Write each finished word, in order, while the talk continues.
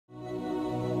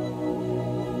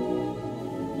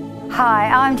Hi,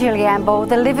 I'm Julianne Ball,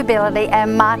 the Livability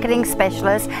and Marketing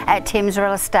Specialist at Tim's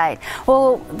Real Estate.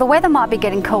 Well, the weather might be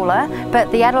getting cooler, but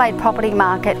the Adelaide property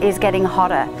market is getting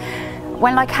hotter.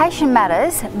 When location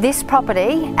matters, this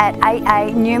property at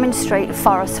 8A Newman Street,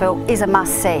 Forestville is a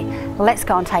must-see. Let's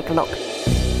go and take a look.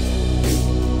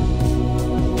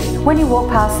 When you walk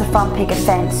past the front picket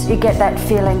fence, you get that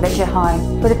feeling that you're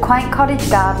home, with a quaint cottage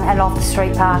garden and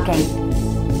off-the-street parking.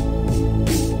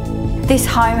 This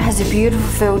home has a beautiful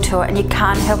feel to it, and you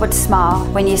can't help but smile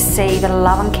when you see the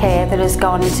love and care that has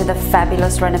gone into the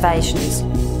fabulous renovations.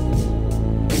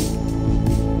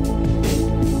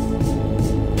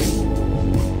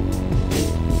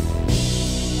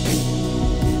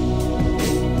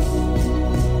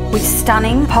 With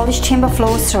stunning polished timber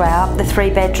floors throughout the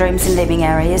 3 bedrooms and living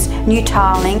areas, new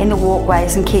tiling in the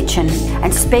walkways and kitchen.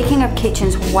 And speaking of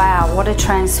kitchens, wow, what a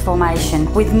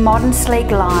transformation, with modern sleek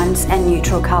lines and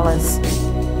neutral colours.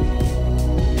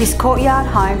 This courtyard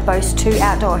home boasts 2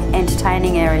 outdoor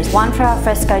entertaining areas, one for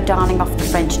alfresco dining off the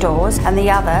French doors and the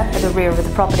other at the rear of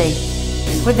the property.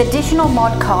 With additional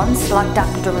mod cons like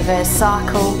ducted reverse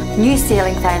cycle, new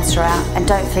ceiling fans throughout, and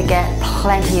don't forget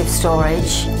plenty of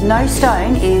storage. No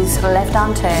stone is left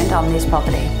unturned on this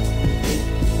property.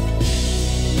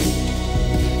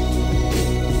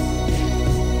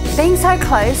 Being so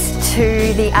close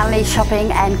to the Unleashed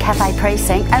shopping and cafe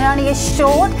precinct and only a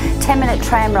short 10-minute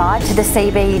tram ride to the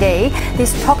CBD,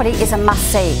 this property is a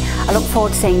must-see. I look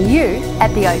forward to seeing you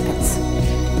at the Opens.